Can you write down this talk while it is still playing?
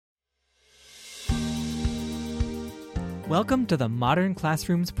Welcome to the Modern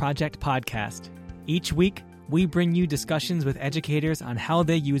Classrooms Project podcast. Each week, we bring you discussions with educators on how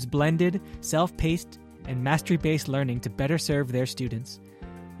they use blended, self-paced, and mastery-based learning to better serve their students.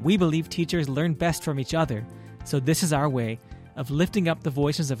 We believe teachers learn best from each other, so this is our way of lifting up the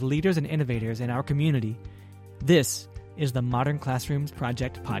voices of leaders and innovators in our community. This is the Modern Classrooms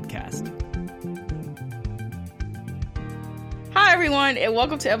Project podcast. Hi, everyone, and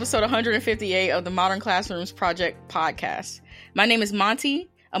welcome to episode 158 of the Modern Classrooms Project podcast. My name is Monty,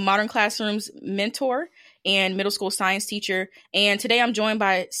 a Modern Classrooms mentor and middle school science teacher. And today I'm joined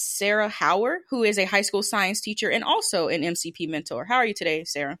by Sarah Hauer, who is a high school science teacher and also an MCP mentor. How are you today,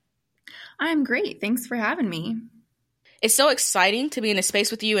 Sarah? I'm great. Thanks for having me. It's so exciting to be in a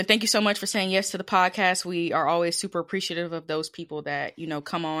space with you, and thank you so much for saying yes to the podcast. We are always super appreciative of those people that,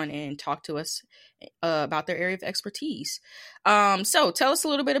 come on and talk to us about their area of expertise. So tell us a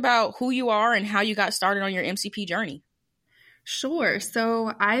little bit about who you are and how you got started on your MCP journey. Sure.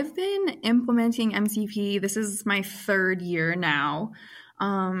 So I've been implementing MCP. This is my third year now.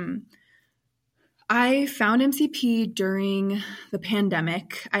 I found MCP during the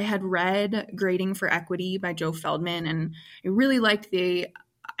pandemic. I had read Grading for Equity by Joe Feldman, and I really liked the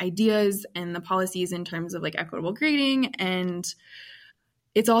ideas and the policies in terms of equitable grading. And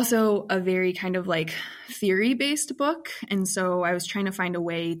it's also a very kind of theory-based book. And so I was trying to find a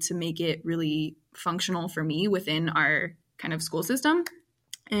way to make it really functional for me within our kind of school system,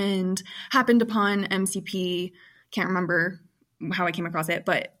 and happened upon MCP. Can't remember how I came across it,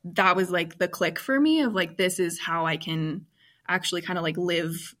 but that was the click for me of this is how I can actually kind of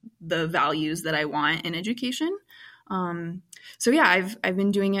live the values that I want in education. So yeah, I've been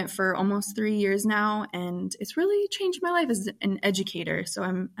doing it for almost 3 years now, and it's really changed my life as an educator. So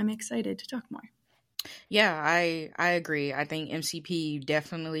I'm excited to talk more. Yeah, I agree. I think MCP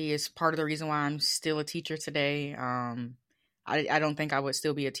definitely is part of the reason why I'm still a teacher today. I don't think I would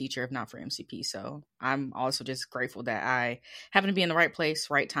still be a teacher if not for MCP. So I'm also just grateful that I happen to be in the right place,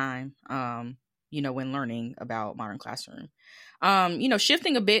 right time, when learning about Modern Classroom.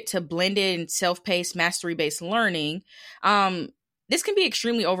 Shifting a bit to blended, self-paced, mastery-based learning, this can be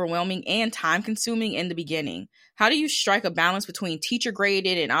extremely overwhelming and time-consuming in the beginning. How do you strike a balance between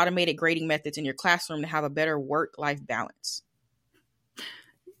teacher-graded and automated grading methods in your classroom to have a better work-life balance?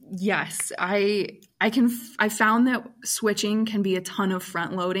 Yes, I found that switching can be a ton of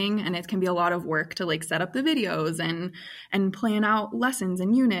front loading, and it can be a lot of work to set up the videos and plan out lessons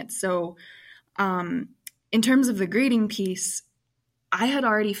and units. So in terms of the grading piece, I had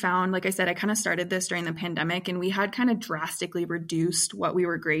already found, like I said, I kind of started this during the pandemic, and we had kind of drastically reduced what we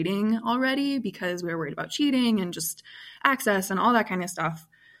were grading already because we were worried about cheating and just access and all that kind of stuff.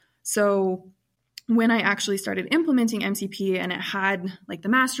 So when I actually started implementing MCP, and it had the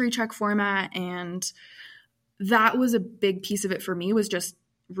mastery check format, and that was a big piece of it for me, was just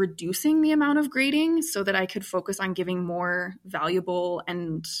reducing the amount of grading so that I could focus on giving more valuable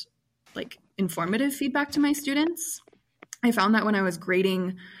and informative feedback to my students. I found that when I was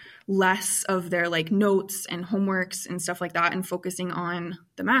grading less of their notes and homeworks and stuff like that, and focusing on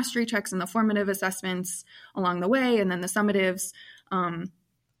the mastery checks and the formative assessments along the way, and then the summatives,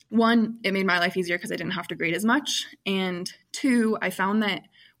 one, it made my life easier because I didn't have to grade as much. And two, I found that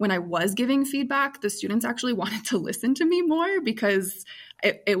when I was giving feedback, the students actually wanted to listen to me more because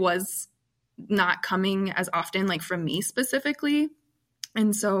it was not coming as often from me specifically.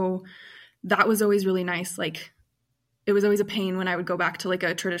 And so that was always really nice. It was always a pain when I would go back to a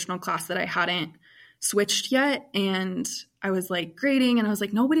traditional class that I hadn't switched yet. And I was grading, and I was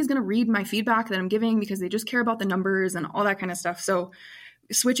nobody's going to read my feedback that I'm giving because they just care about the numbers and all that kind of stuff. So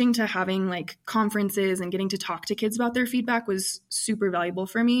switching to having conferences and getting to talk to kids about their feedback was super valuable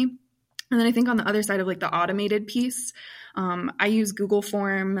for me. And then I think on the other side of the automated piece, I use Google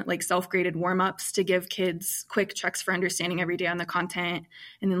Form, self-graded warm-ups to give kids quick checks for understanding every day on the content.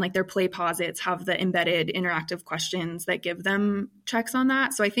 And then their play posits have the embedded interactive questions that give them checks on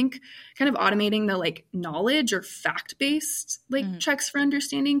that. So I think kind of automating the knowledge or fact-based checks for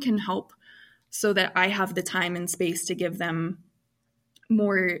understanding can help so that I have the time and space to give them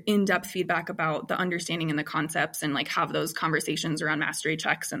more in-depth feedback about the understanding and the concepts, and have those conversations around mastery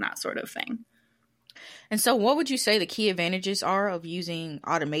checks and that sort of thing. And so what would you say the key advantages are of using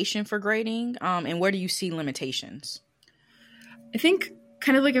automation for grading, and where do you see limitations? I think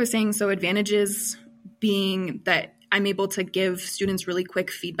kind of like I was saying, so advantages being that I'm able to give students really quick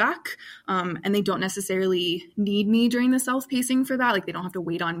feedback, and they don't necessarily need me during the self-pacing for that. They don't have to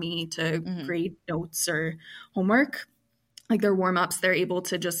wait on me to grade notes or homework. like their warm-ups, they're able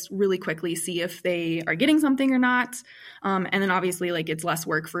to just really quickly see if they are getting something or not. And then obviously like it's less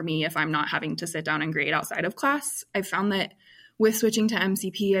work for me if I'm not having to sit down and grade outside of class. I've found that with switching to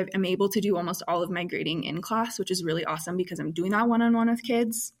MCP, I'm able to do almost all of my grading in class, which is really awesome because I'm doing that one-on-one with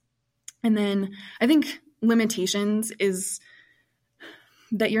kids. And then I think limitations is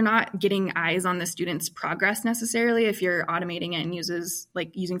that you're not getting eyes on the student's progress necessarily if you're automating it and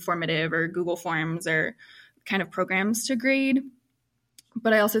using Formative or Google Forms or kind of programs to grade.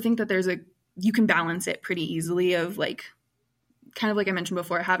 But I also think that you can balance it pretty easily of like, kind of like I mentioned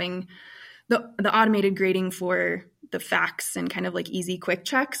before, having the automated grading for the facts and kind of like easy quick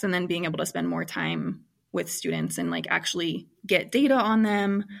checks, and then being able to spend more time with students and like actually get data on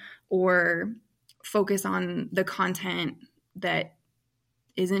them or focus on the content that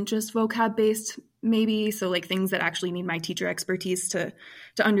isn't just vocab based maybe. So like things that actually need my teacher expertise to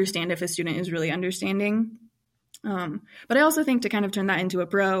understand if a student is really understanding. But I also think to kind of turn that into a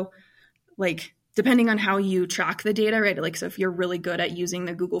pro, like depending on how you track the data, right? Like, so if you're really good at using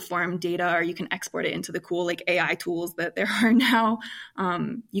the Google Form data, or you can export it into the cool like AI tools that there are now,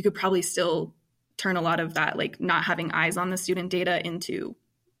 you could probably still turn a lot of that, like not having eyes on the student data into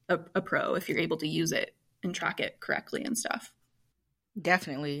a pro if you're able to use it and track it correctly and stuff.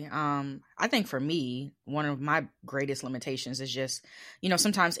 Definitely. I think for me, one of my greatest limitations is just,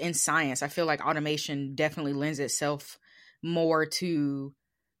 sometimes in science, I feel like automation definitely lends itself more to,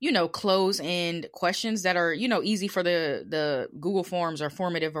 close-end questions that are, easy for the Google Forms or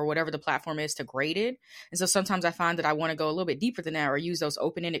Formative or whatever the platform is to grade it. And so sometimes I find that I want to go a little bit deeper than that or use those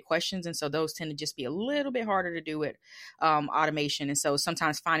open-ended questions. And so those tend to just be a little bit harder to do with automation. And so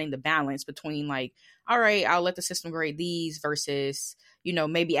sometimes finding the balance between like, all right, I'll let the system grade these versus,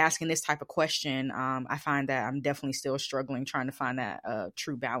 maybe asking this type of question. I find that I'm definitely still struggling trying to find that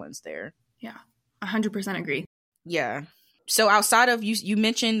true balance there. Yeah, 100% agree. Yeah. So outside of you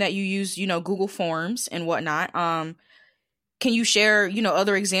mentioned that you use, Google Forms and whatnot. Can you share,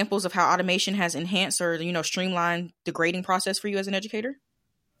 other examples of how automation has enhanced or, streamlined the grading process for you as an educator?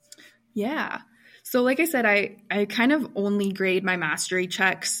 Yeah. So like I said, I kind of only grade my mastery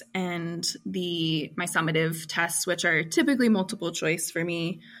checks and my summative tests, which are typically multiple choice for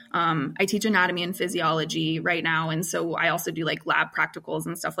me. I teach anatomy and physiology right now. And so I also do like lab practicals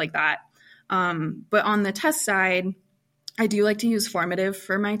and stuff like that. But on the test side, I do like to use Formative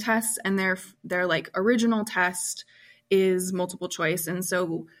for my tests, and their like original test is multiple choice. And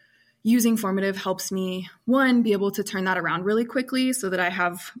so using Formative helps me, one, be able to turn that around really quickly so that I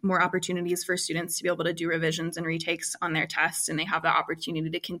have more opportunities for students to be able to do revisions and retakes on their tests, and they have the opportunity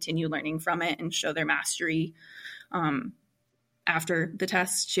to continue learning from it and show their mastery after the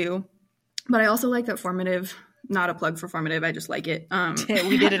test too. But I also like that Formative, not a plug for Formative, I just like it.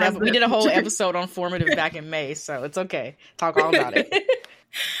 We did a whole episode on Formative back in May, so it's okay. Talk all about it.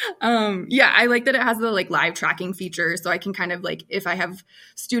 Yeah, I like that it has the like live tracking feature, so I can kind of like, if I have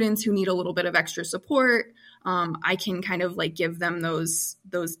students who need a little bit of extra support, I can kind of like give them those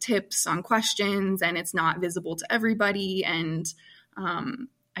tips on questions, and it's not visible to everybody, and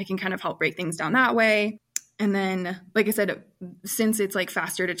I can kind of help break things down that way. And then, like I said, since it's like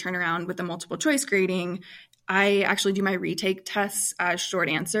faster to turn around with the multiple choice grading, I actually do my retake tests as short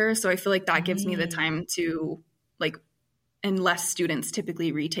answer. So I feel like that gives me the time to like, and less students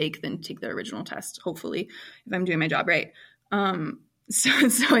typically retake than take the original test, hopefully, if I'm doing my job right. So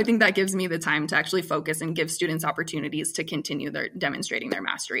I think that gives me the time to actually focus and give students opportunities to continue demonstrating their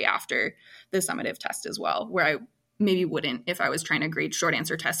mastery after the summative test as well, where I maybe wouldn't if I was trying to grade short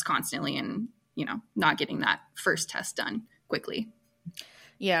answer tests constantly and, not getting that first test done quickly.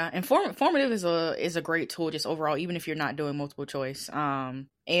 Yeah, and Formative is a great tool just overall, even if you're not doing multiple choice. And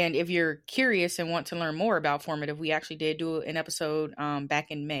if you're curious and want to learn more about Formative, we actually did do an episode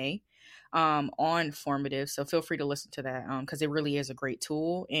back in May on Formative. So feel free to listen to that because it really is a great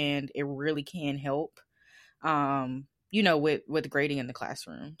tool and it really can help, with grading in the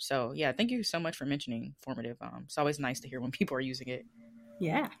classroom. So yeah, thank you so much for mentioning Formative. It's always nice to hear when people are using it.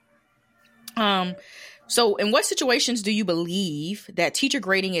 Yeah. So in what situations do you believe that teacher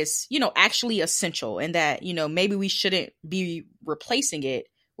grading is, actually essential and that, maybe we shouldn't be replacing it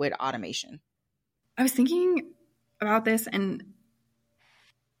with automation? I was thinking about this, and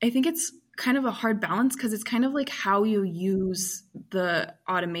I think it's kind of a hard balance because it's kind of like how you use the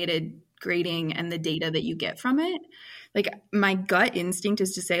automated grading and the data that you get from it. Like my gut instinct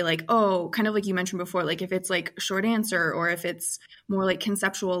is to say like, oh, kind of like you mentioned before, like if it's like short answer or if it's more like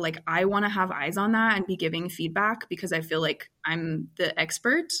conceptual, like I want to have eyes on that and be giving feedback because I feel like I'm the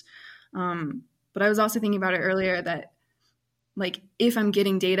expert. But I was also thinking about it earlier that like if I'm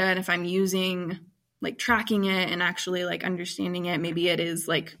getting data and if I'm using like tracking it and actually like understanding it. Maybe it is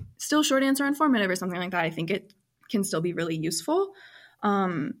like still short answer informative or something like that. I think it can still be really useful.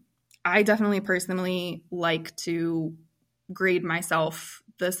 I definitely personally like to grade myself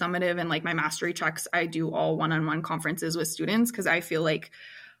the summative and like my mastery checks. I do all one-on-one conferences with students because I feel like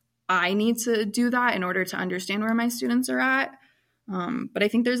I need to do that in order to understand where my students are at. But I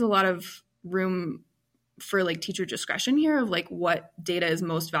think there's a lot of room for like teacher discretion here of like what data is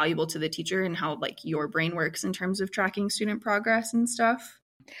most valuable to the teacher and how like your brain works in terms of tracking student progress and stuff.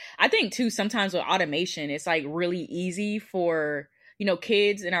 I think too, sometimes with automation, it's like really easy for, you know,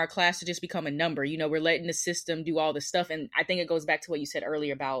 kids in our class to just become a number. You know, we're letting the system do all the stuff. And I think it goes back to what you said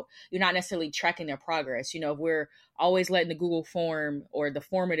earlier about you're not necessarily tracking their progress. You know, if we're always letting the Google form or the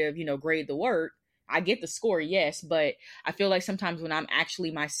formative, you know, grade the work, I get the score, yes. But I feel like sometimes when I'm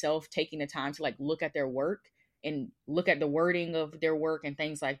actually myself taking the time to like look at their work and look at the wording of their work and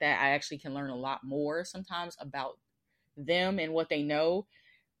things like that, I actually can learn a lot more sometimes about them and what they know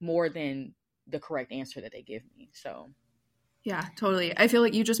more than the correct answer that they give me. So yeah, totally. I feel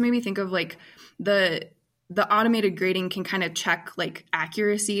like you just made me think of like the automated grading can kind of check like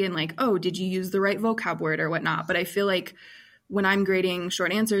accuracy and like, oh, did you use the right vocab word or whatnot? But I feel like when I'm grading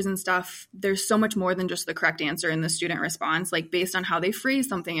short answers and stuff, there's so much more than just the correct answer in the student response. Like based on how they phrase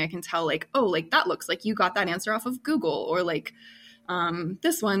something, I can tell like, oh, like that looks like you got that answer off of Google, or like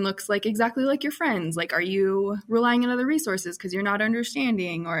this one looks like exactly like your friends. Like, are you relying on other resources because you're not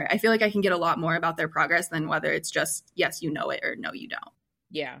understanding? Or I feel like I can get a lot more about their progress than whether it's just, yes, you know it, or no, you don't.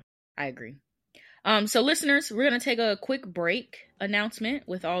 Yeah, I agree. So listeners, we're going to take a quick break announcement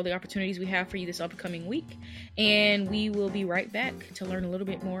with all the opportunities we have for you this upcoming week. And we will be right back to learn a little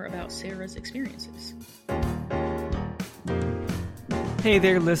bit more about Sarah's experiences. Hey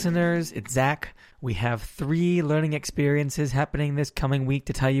there, listeners. It's Zach. We have 3 learning experiences happening this coming week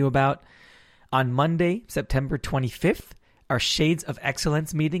to tell you about. On Monday, September 25th, our Shades of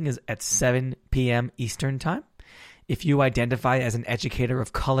Excellence meeting is at 7 p.m. Eastern Time. If you identify as an educator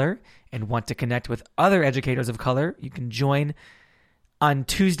of color and want to connect with other educators of color, you can join. On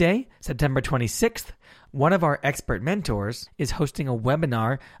Tuesday, September 26th, one of our expert mentors is hosting a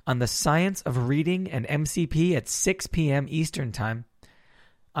webinar on the science of reading and MCP at 6 p.m. Eastern Time.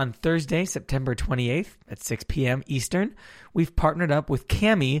 On Thursday, September 28th at 6 p.m. Eastern, we've partnered up with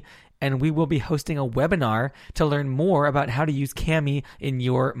Kami, and we will be hosting a webinar to learn more about how to use Kami in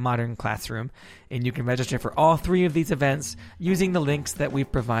your modern classroom. And you can register for all 3 of these events using the links that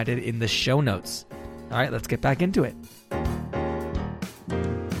we've provided in the show notes. All right, let's get back into it.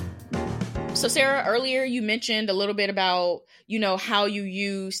 So Sarah, earlier you mentioned a little bit about, you know, how you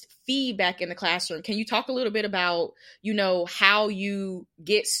used feedback in the classroom. Can you talk a little bit about, you know, how you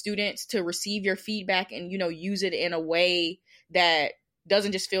get students to receive your feedback and, you know, use it in a way that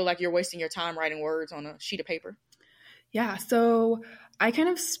doesn't just feel like you're wasting your time writing words on a sheet of paper? Yeah, so I kind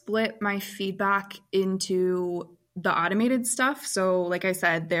of split my feedback into the automated stuff. So like I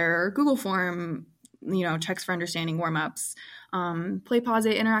said, there are Google form, you know, checks for understanding warm-ups, play, pause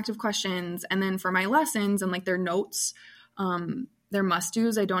it, interactive questions. And then for my lessons and like their notes, their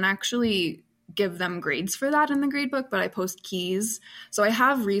must-dos, I don't actually give them grades for that in the gradebook, but I post keys. So I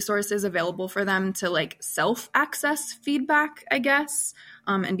have resources available for them to like self-access feedback, I guess,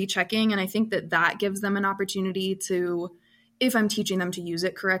 and be checking. And I think that that gives them an opportunity to, if I'm teaching them to use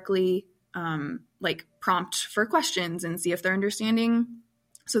it correctly, like prompt for questions and see if they're understanding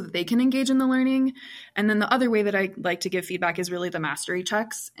so that they can engage in the learning. And then the other way that I like to give feedback is really the mastery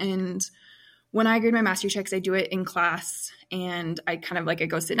checks. And when I grade my mastery checks, I do it in class, and I kind of like, I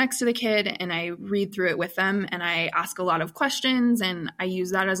go sit next to the kid and I read through it with them, and I ask a lot of questions, and I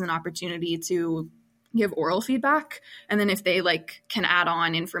use that as an opportunity to give oral feedback. And then if they like can add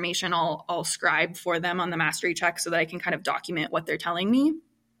on information, I'll scribe for them on the mastery check so that I can kind of document what they're telling me.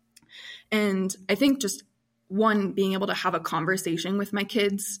 And I think just one, being able to have a conversation with my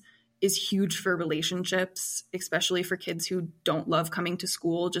kids is huge for relationships, especially for kids who don't love coming to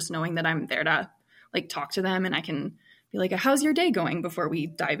school. Just knowing that I'm there to like talk to them and I can be like, how's your day going before we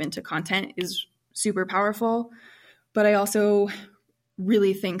dive into content is super powerful. But I also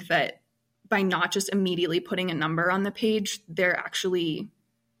really think that by not just immediately putting a number on the page, they're actually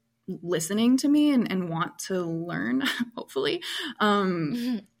listening to me and want to learn, hopefully.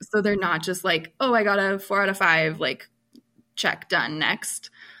 So they're not just like, oh, I got a 4 out of 5, like check, done, next.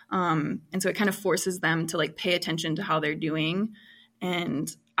 And so it kind of forces them to like pay attention to how they're doing.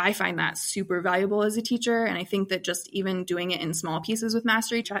 And I find that super valuable as a teacher. And I think that just even doing it in small pieces with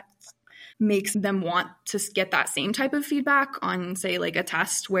mastery checks makes them want to get that same type of feedback on, say, like a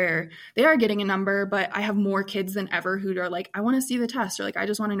test where they are getting a number, but I have more kids than ever who are like, I want to see the test, or like, I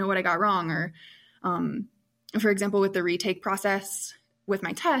just want to know what I got wrong, or For example, with the retake process with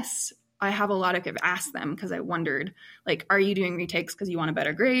my tests, I have a lot of kids ask them because I wondered, like, are you doing retakes because you want a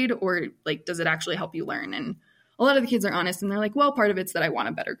better grade, or like, does it actually help you learn? And a lot of the kids are honest and they're like, well, part of it's that I want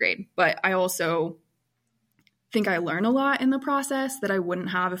a better grade, but I also think I learn a lot in the process that I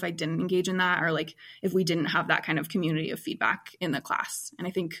wouldn't have if I didn't engage in that, or like if we didn't have that kind of community of feedback in the class. And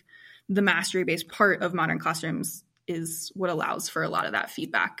I think the mastery-based part of modern classrooms is what allows for a lot of that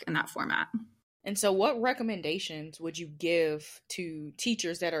feedback in that format. And so what recommendations would you give to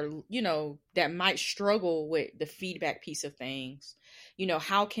teachers that are, that might struggle with the feedback piece of things?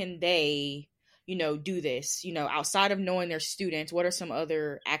 How can they, do this, outside of knowing their students? What are some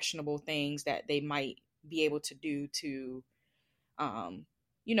other actionable things that they might be able to do to,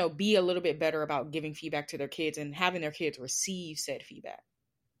 be a little bit better about giving feedback to their kids and having their kids receive said feedback?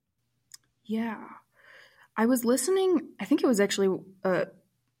 Yeah. I was listening, I think it was actually a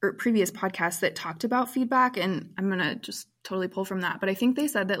previous podcast that talked about feedback, and I'm going to just totally pull from that. But I think they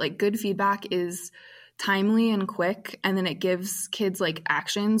said that like good feedback is timely and quick, and then it gives kids like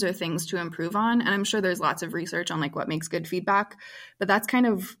actions or things to improve on. And I'm sure there's lots of research on like what makes good feedback, but that's kind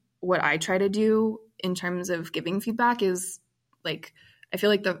of what I try to do in terms of giving feedback is like, I feel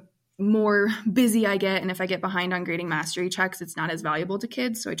like the more busy I get, and if I get behind on grading mastery checks, it's not as valuable to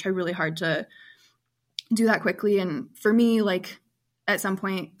kids. So I try really hard to do that quickly. And for me, like at some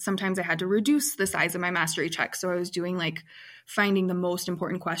point, sometimes I had to reduce the size of my mastery check. So I was doing like finding the most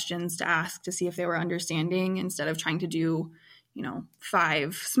important questions to ask to see if they were understanding instead of trying to do,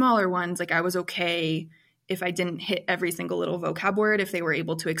 5 smaller ones. Like I was okay if I didn't hit every single little vocab word, if they were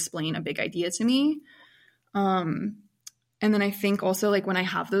able to explain a big idea to me. And then I think also like when I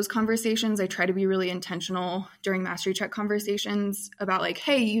have those conversations, I try to be really intentional during mastery check conversations about like,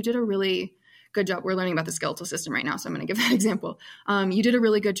 hey, you did a really good job. We're learning about the skeletal system right now, so I'm going to give that example. You did a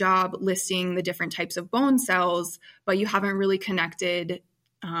really good job listing the different types of bone cells, but you haven't really connected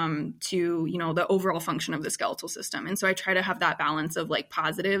to, the overall function of the skeletal system. And so I try to have that balance of like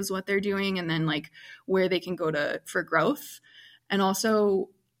positives, what they're doing, and then like where they can go for growth. And also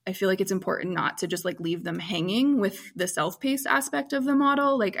I feel like it's important not to just like leave them hanging with the self-paced aspect of the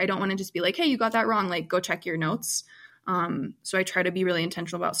model. Like I don't want to just be like, hey, you got that wrong. Like go check your notes. So I try to be really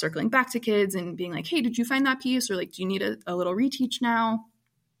intentional about circling back to kids and being like, hey, did you find that piece? Or like, do you need a little reteach now?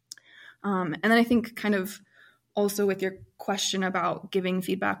 And then I think kind of also with your question about giving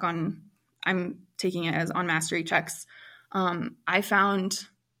feedback I'm taking it as on mastery checks. I found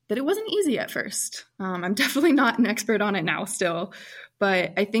that it wasn't easy at first. I'm definitely not an expert on it now still,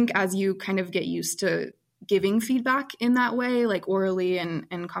 but I think as you kind of get used to giving feedback in that way, like orally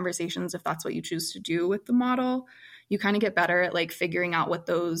and conversations, if that's what you choose to do with the model, you kind of get better at like figuring out what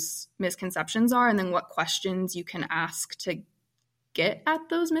those misconceptions are and then what questions you can ask to get at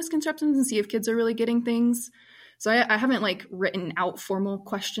those misconceptions and see if kids are really getting things. So I haven't like written out formal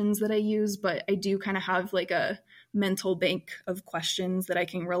questions that I use, but I do kind of have like a mental bank of questions that I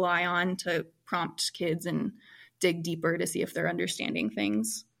can rely on to prompt kids and dig deeper to see if they're understanding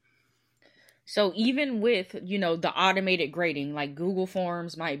things. So even with, the automated grading, like Google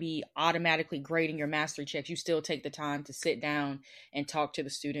Forms might be automatically grading your mastery checks, you still take the time to sit down and talk to the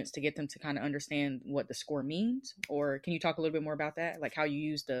students to get them to kind of understand what the score means? Or can you talk a little bit more about that? Like how you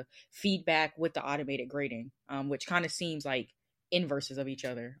use the feedback with the automated grading, which kind of seems like inverses of each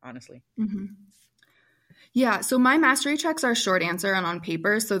other, honestly. Mm-hmm. Yeah. So my mastery checks are short answer and on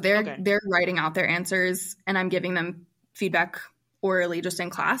paper. So they're writing out their answers and I'm giving them feedback orally just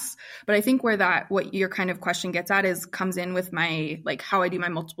in class. But I think what your kind of question gets at comes in with my, like how I do my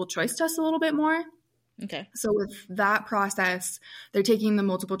multiple choice test a little bit more. Okay. So with that process, they're taking the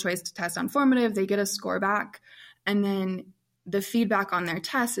multiple choice test on formative, they get a score back. And then the feedback on their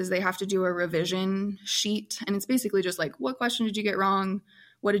test is they have to do a revision sheet. And it's basically just like, what question did you get wrong?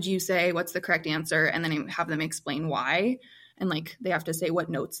 What did you say? What's the correct answer? And then have them explain why. And like, they have to say what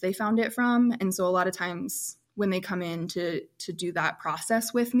notes they found it from. And so a lot of times when they come in to do that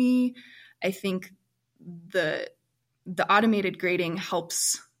process with me, I think the automated grading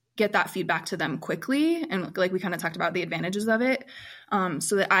helps get that feedback to them quickly. And like we kind of talked about the advantages of it,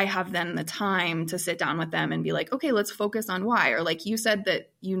 so that I have then the time to sit down with them and be like, okay, let's focus on why. Or like you said that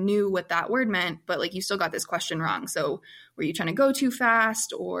you knew what that word meant, but like you still got this question wrong. So were you trying to go too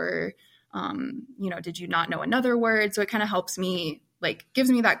fast? Or, did you not know another word? So it kind of helps me, like gives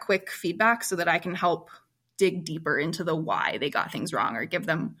me that quick feedback so that I can help dig deeper into the why they got things wrong or give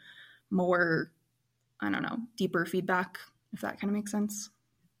them more, deeper feedback, if that kind of makes sense.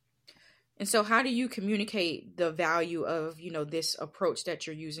 And so how do you communicate the value of, this approach that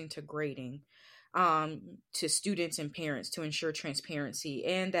you're using to grading? to students and parents to ensure transparency,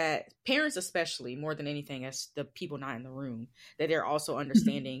 and that parents, especially more than anything, as the people not in the room, that they're also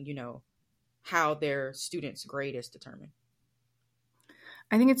understanding, how their students' grade is determined?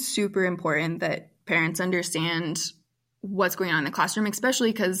 I think it's super important that parents understand what's going on in the classroom,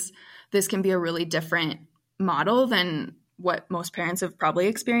 especially because this can be a really different model than what most parents have probably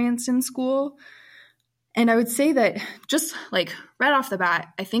experienced in school. And I would say that just like right off the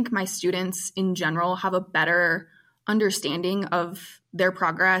bat, I think my students in general have a better understanding of their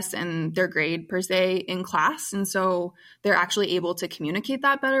progress and their grade per se in class. And so they're actually able to communicate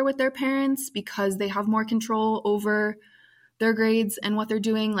that better with their parents because they have more control over their grades and what they're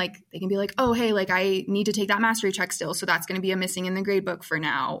doing. Like they can be like, oh, hey, like I need to take that mastery check still. So that's going to be a missing in the grade book for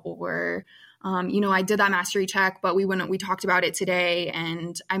now. Or, I did that mastery check, but we talked about it today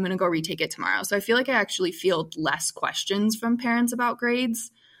and I'm going to go retake it tomorrow. So I feel like I actually field less questions from parents about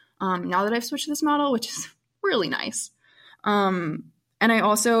grades now that I've switched to this model, which is really nice. And I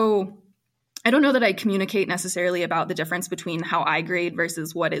don't know that I communicate necessarily about the difference between how I grade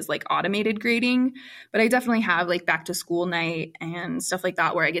versus what is like automated grading, but I definitely have like back to school night and stuff like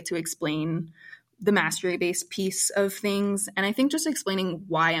that where I get to explain the mastery-based piece of things. And I think just explaining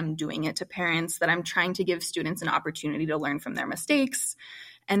why I'm doing it to parents, that I'm trying to give students an opportunity to learn from their mistakes,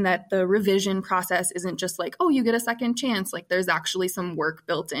 and that the revision process isn't just like, oh, you get a second chance. Like there's actually some work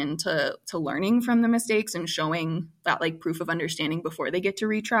built into learning from the mistakes and showing that like proof of understanding before they get to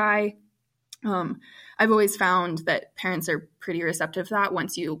retry. I've always found that parents are pretty receptive to that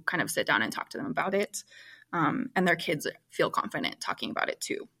once you kind of sit down and talk to them about it. And their kids feel confident talking about it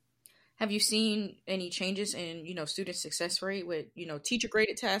too. Have you seen any changes in, student success rate with, teacher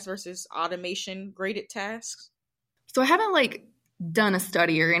graded tasks versus automation graded tasks? So I haven't like done a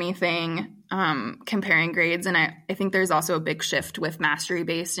study or anything comparing grades. And I think there's also a big shift with mastery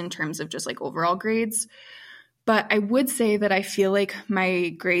based in terms of just like overall grades. But I would say that I feel like my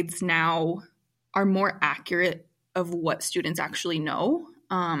grades now are more accurate of what students actually know.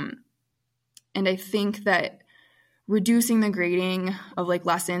 And I think that reducing the grading of like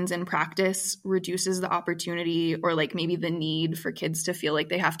lessons and practice reduces the opportunity or like maybe the need for kids to feel like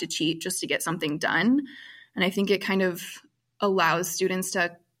they have to cheat just to get something done. And I think it kind of allows students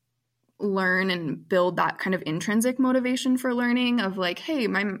to learn and build that kind of intrinsic motivation for learning of like, hey,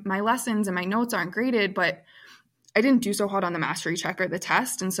 my lessons and my notes aren't graded, but I didn't do so hot on the mastery check or the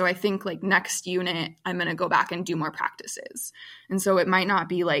test. And so I think like next unit, I'm going to go back and do more practices. And so it might not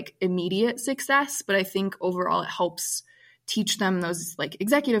be like immediate success, but I think overall it helps teach them those like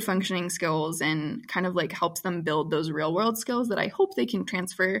executive functioning skills and kind of like helps them build those real world skills that I hope they can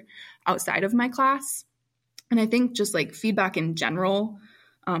transfer outside of my class. And I think just like feedback in general,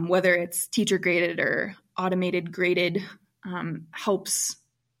 whether it's teacher graded or automated graded, helps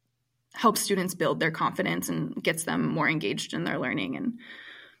students build their confidence and gets them more engaged in their learning. And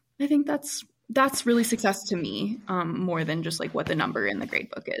I think that's really success to me, more than just like what the number in the grade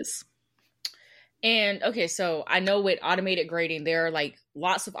book is. And okay, so I know with automated grading, there are like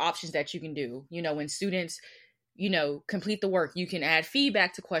lots of options that you can do. When students, complete the work, you can add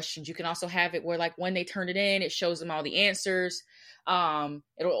feedback to questions. You can also have it where like when they turn it in, it shows them all the answers.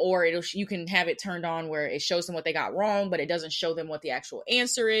 You can have it turned on where it shows them what they got wrong, but it doesn't show them what the actual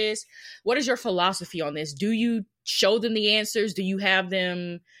answer is. What is your philosophy on this? Do you show them the answers? Do you have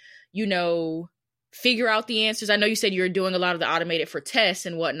them, figure out the answers? I know you said you're doing a lot of the automated for tests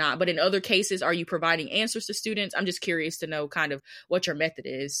and whatnot, but in other cases, are you providing answers to students? I'm just curious to know kind of what your method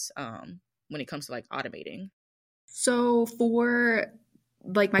is when it comes to like automating. So for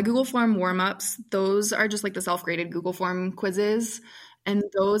like my Google Form warm-ups, those are just like the self-graded Google Form quizzes. And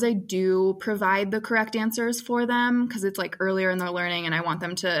those I do provide the correct answers for them because it's like earlier in their learning and I want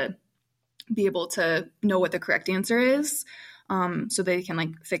them to be able to know what the correct answer is, so they can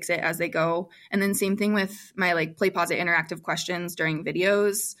like fix it as they go. And then same thing with my like play, pause it, interactive questions during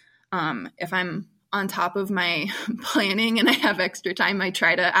videos. If I'm on top of my planning and I have extra time, I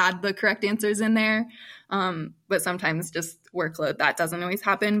try to add the correct answers in there. But sometimes just workload, that doesn't always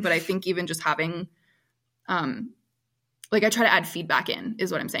happen. But I think even just having, like I try to add feedback in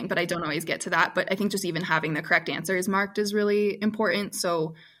is what I'm saying, but I don't always get to that. But I think just even having the correct answers marked is really important.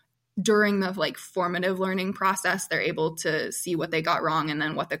 So during the like formative learning process, they're able to see what they got wrong and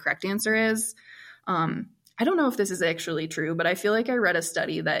then what the correct answer is. I don't know if this is actually true, but I feel like I read a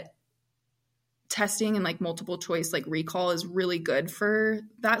study that testing and like multiple choice like recall is really good for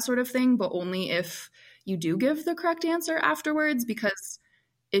that sort of thing, but only if you do give the correct answer afterwards, because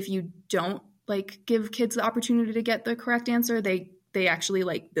if you don't like give kids the opportunity to get the correct answer, they actually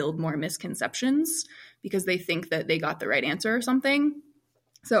like build more misconceptions because they think that they got the right answer or something.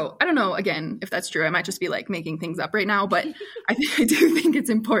 So I don't know, again, if that's true. I might just be like making things up right now, but I do think it's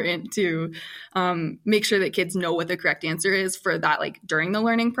important to make sure that kids know what the correct answer is for that, like during the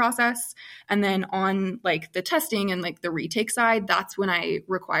learning process. And then on like the testing and like the retake side, that's when I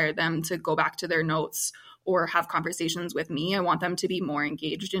require them to go back to their notes or have conversations with me. I want them to be more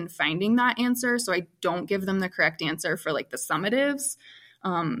engaged in finding that answer. So I don't give them the correct answer for like the summatives.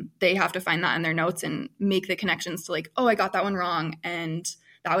 They have to find that in their notes and make the connections to like, oh, I got that one wrong. And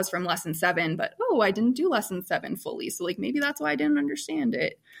that was from lesson 7, but I didn't do lesson 7 fully. So like maybe that's why I didn't understand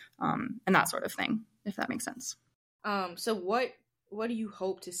it. And that sort of thing, if that makes sense. So what do you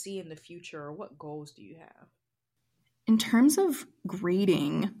hope to see in the future, or what goals do you have? In terms of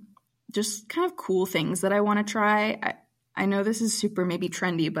grading, just kind of cool things that I want to try. I know this is super maybe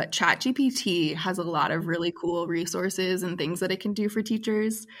trendy, but ChatGPT has a lot of really cool resources and things that it can do for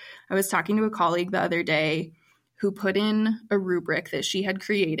teachers. I was talking to a colleague the other day who put in a rubric that she had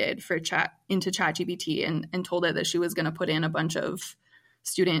created for into ChatGPT and told it that she was going to put in a bunch of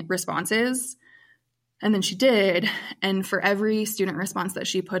student responses. And then she did. And for every student response that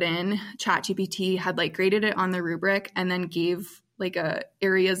she put in, ChatGPT had like graded it on the rubric and then gave like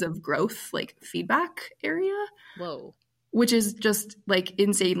areas of growth, like feedback area. Whoa. Which is just like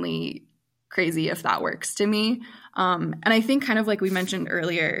insanely crazy if that works to me. And I think kind of like we mentioned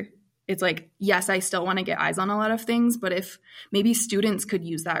earlier, it's like, yes, I still want to get eyes on a lot of things, but if maybe students could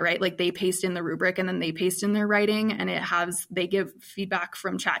use that, right? Like they paste in the rubric and then they paste in their writing and they give feedback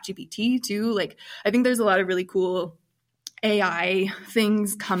from ChatGPT too. Like I think there's a lot of really cool AI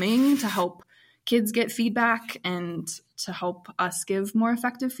things coming to help kids get feedback and to help us give more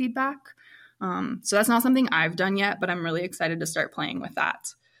effective feedback. So that's not something I've done yet, but I'm really excited to start playing with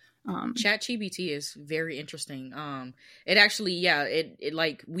that. ChatGPT is very interesting. It actually, it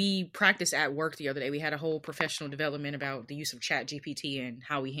like we practiced at work the other day. We had a whole professional development about the use of ChatGPT and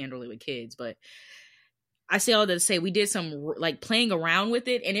how we handle it with kids. But I say all that to say we did some like playing around with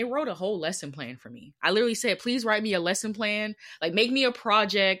it, and it wrote a whole lesson plan for me. I literally said, please write me a lesson plan, like make me a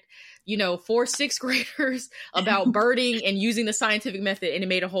project, for 6th graders about birding and using the scientific method. And it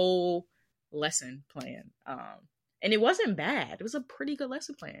made a whole lesson plan. And it wasn't bad. It was a pretty good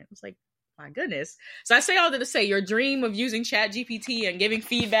lesson plan. It was like, my goodness. So I say all that to say your dream of using ChatGPT and giving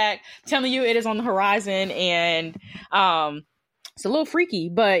feedback, telling you it is on the horizon, and it's a little freaky,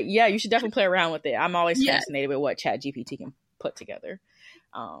 but yeah, you should definitely play around with it. I'm always fascinated with what ChatGPT can put together.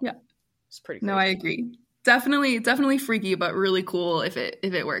 It's pretty cool. No, I agree. Definitely freaky, but really cool if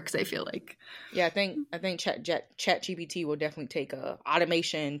it works, I feel like. Yeah, I think ChatGPT will definitely take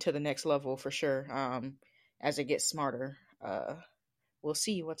automation to the next level for sure. As it gets smarter, we'll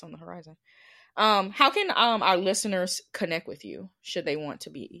see what's on the horizon. How can our listeners connect with you should they want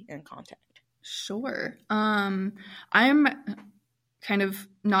to be in contact? Sure. I'm kind of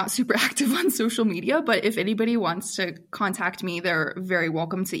not super active on social media, but if anybody wants to contact me, they're very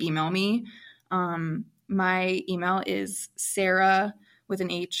welcome to email me. My email is Sarah with an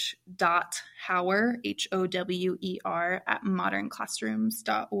H .Hower, HOWER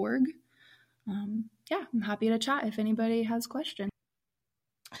 @modernclassrooms.org. I'm happy to chat if anybody has questions.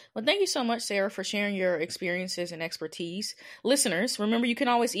 Well, thank you so much, Sarah, for sharing your experiences and expertise. Listeners, remember you can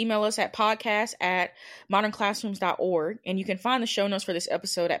always email us at podcast@modernclassrooms.org, and you can find the show notes for this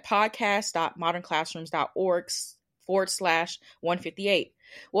episode at podcast.modernclassrooms.org/158.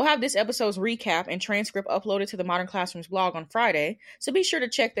 We'll have this episode's recap and transcript uploaded to the Modern Classrooms blog on Friday, so be sure to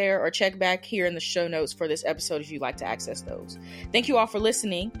check there or check back here in the show notes for this episode if you'd like to access those. Thank you all for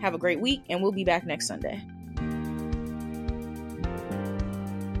listening. Have a great week, and we'll be back next Sunday.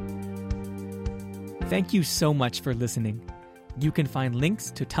 Thank you so much for listening. You can find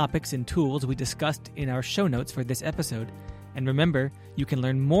links to topics and tools we discussed in our show notes for this episode. And remember, you can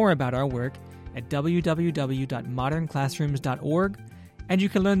learn more about our work at www.modernclassrooms.org, and you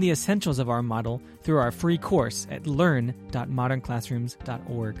can learn the essentials of our model through our free course at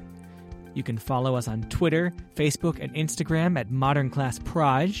learn.modernclassrooms.org. You can follow us on Twitter, Facebook, and Instagram at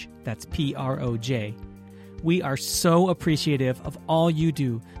modernclassproj, that's PROJ. We are so appreciative of all you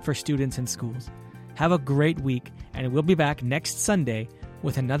do for students and schools. Have a great week, and we'll be back next Sunday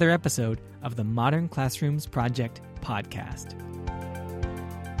with another episode of the Modern Classrooms Project podcast.